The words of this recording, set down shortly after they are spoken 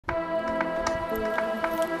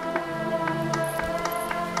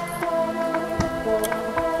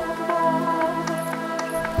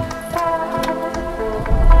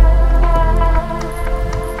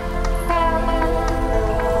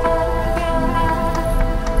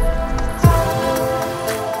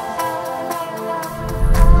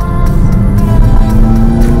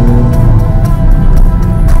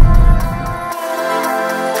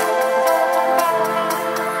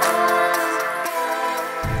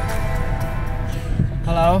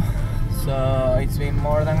Hello, so it's been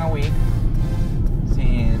more than a week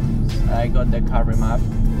since I got the car remapped.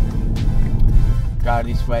 Car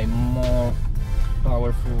is way more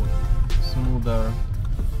powerful, smoother.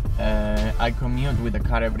 I commute with the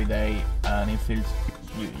car every day and it feels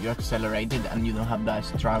you accelerate it and you don't have that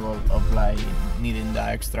struggle of like needing the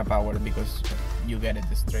extra power because you get it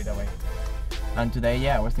straight away. And today,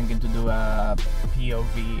 yeah, I was thinking to do a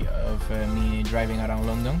POV of me driving around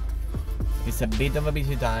London. It's a bit of a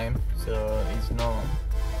busy time, so it's not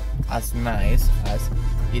as nice as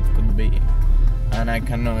it could be, and I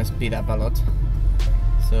cannot speed up a lot.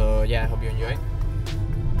 So yeah, I hope you enjoy.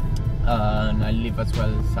 And I'll leave as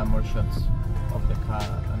well some more shots of the car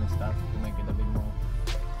and stuff.